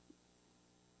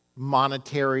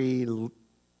monetary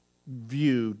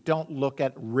view, don't look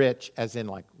at rich as in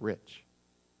like rich.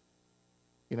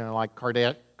 You know, like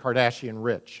Kardashian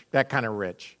rich, that kind of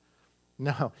rich.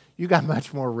 No, you got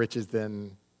much more riches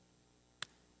than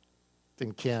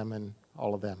Kim and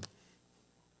all of them.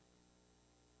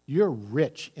 You're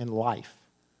rich in life.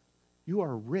 You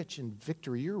are rich in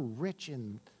victory. You're rich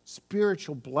in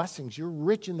spiritual blessings. You're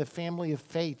rich in the family of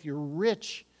faith. You're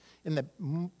rich in the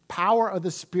power of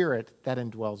the Spirit that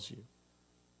indwells you.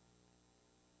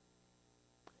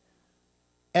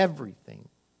 Everything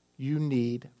you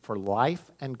need for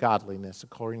life and godliness,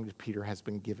 according to Peter, has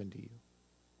been given to you.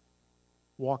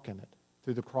 Walk in it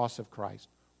through the cross of Christ.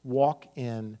 Walk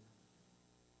in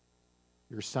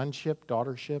your sonship,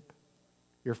 daughtership,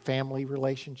 your family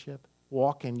relationship.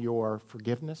 Walk in your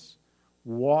forgiveness.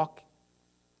 Walk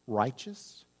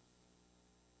righteous.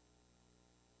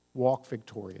 Walk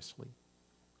victoriously.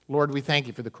 Lord, we thank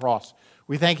you for the cross.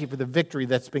 We thank you for the victory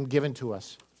that's been given to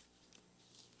us.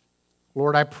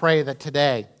 Lord, I pray that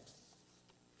today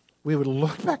we would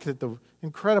look back at the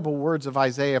incredible words of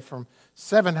Isaiah from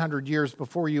 700 years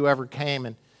before you ever came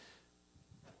and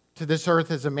to this earth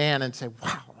as a man and say,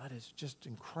 wow, that is just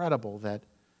incredible that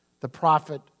the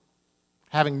prophet,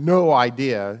 having no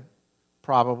idea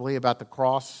probably about the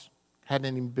cross, hadn't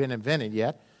even been invented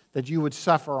yet, that you would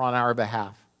suffer on our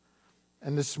behalf.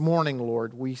 And this morning,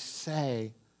 Lord, we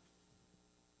say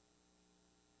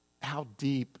how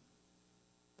deep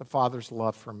the Father's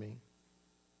love for me,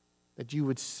 that you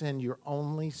would send your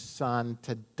only Son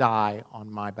to die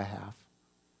on my behalf,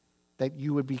 that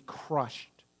you would be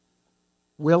crushed,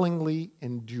 willingly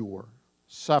endure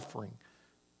suffering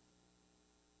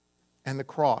and the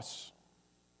cross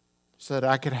so that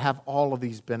I could have all of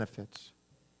these benefits.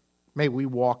 May we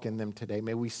walk in them today.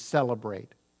 May we celebrate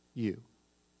you.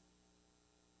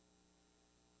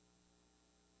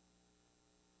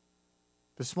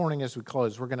 This morning as we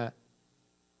close, we're going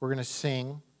to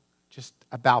sing just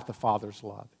about the Father's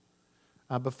love.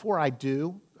 Before I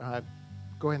do, go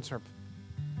ahead and start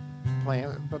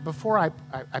playing. But before I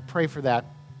pray for that,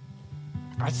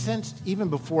 I sensed even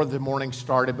before the morning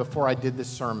started, before I did this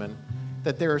sermon,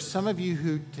 that there are some of you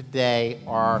who today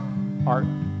are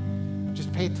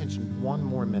just pay attention one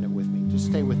more minute with me. Just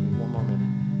stay with me one more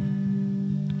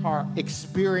minute. Are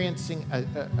experiencing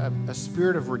a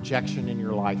spirit of rejection in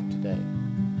your life today.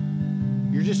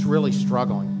 You're just really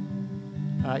struggling,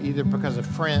 either because of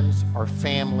friends or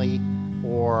family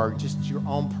or just your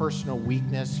own personal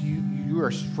weakness. You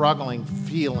are struggling,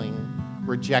 feeling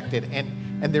rejected.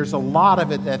 And there's a lot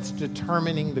of it that's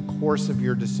determining the course of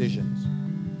your decisions.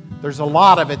 There's a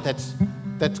lot of it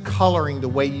that's coloring the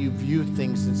way you view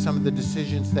things and some of the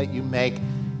decisions that you make.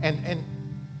 And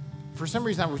for some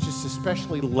reason, I was just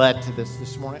especially led to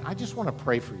this morning. I just want to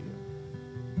pray for you.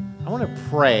 I want to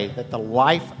pray that the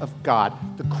life of God,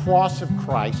 the cross of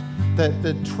Christ,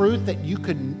 the truth that you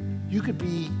could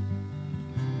be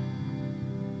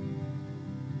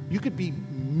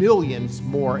millions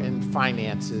more in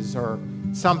finances or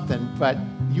something, but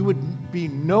you would be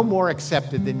no more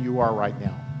accepted than you are right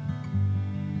now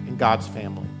in God's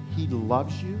family. He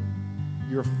loves you.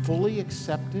 You're fully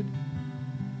accepted.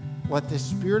 Let this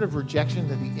spirit of rejection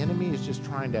that the enemy is just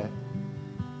trying to,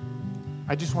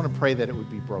 I just want to pray that it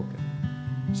would be broken.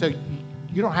 So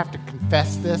you don't have to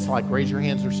confess this, like raise your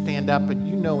hands or stand up, but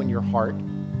you know in your heart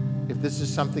if this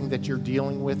is something that you're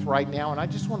dealing with right now. And I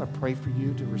just want to pray for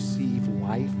you to receive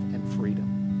life and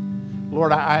freedom.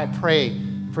 Lord, I pray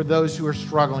for those who are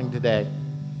struggling today,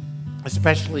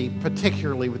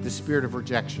 particularly with the spirit of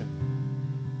rejection.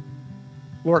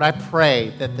 Lord, I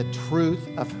pray that the truth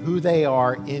of who they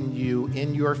are in you,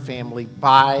 in your family,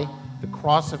 by the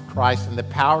cross of Christ and the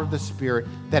power of the Spirit,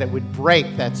 that it would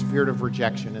break that spirit of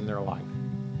rejection in their life.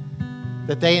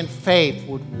 That they in faith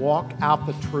would walk out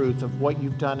the truth of what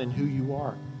you've done and who you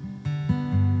are.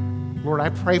 Lord, I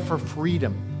pray for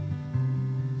freedom.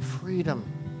 Freedom.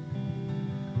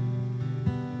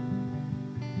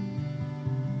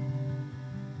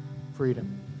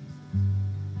 Freedom.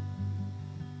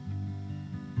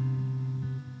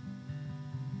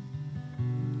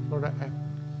 Lord,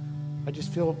 I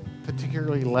just feel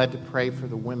particularly led to pray for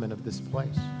the women of this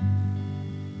place.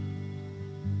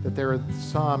 That there are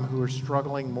some who are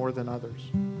struggling more than others.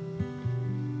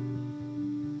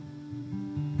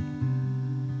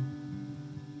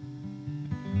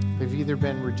 either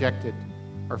been rejected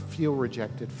or feel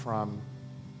rejected from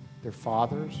their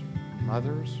fathers,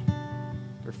 mothers,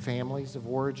 their families of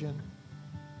origin,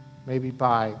 maybe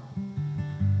by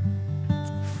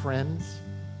friends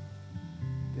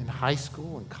in high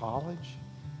school and college,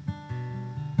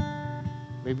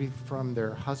 maybe from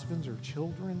their husbands or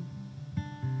children.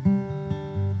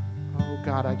 Oh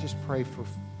God, I just pray for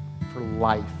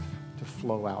life to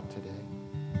flow out today.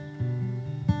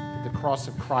 That the cross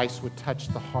of Christ would touch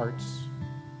the hearts.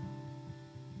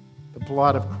 The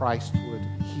blood of Christ would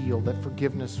heal. That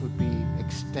forgiveness would be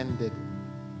extended.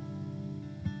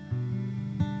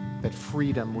 That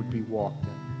freedom would be walked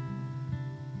in.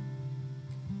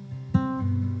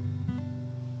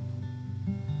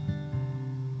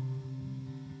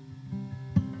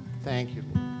 Thank you,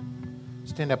 Lord.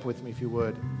 Stand up with me if you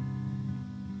would.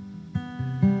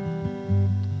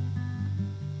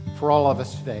 For all of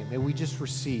us today, may we just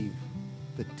receive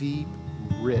the deep,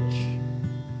 rich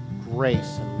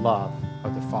grace and love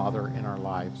of the Father in our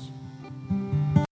lives.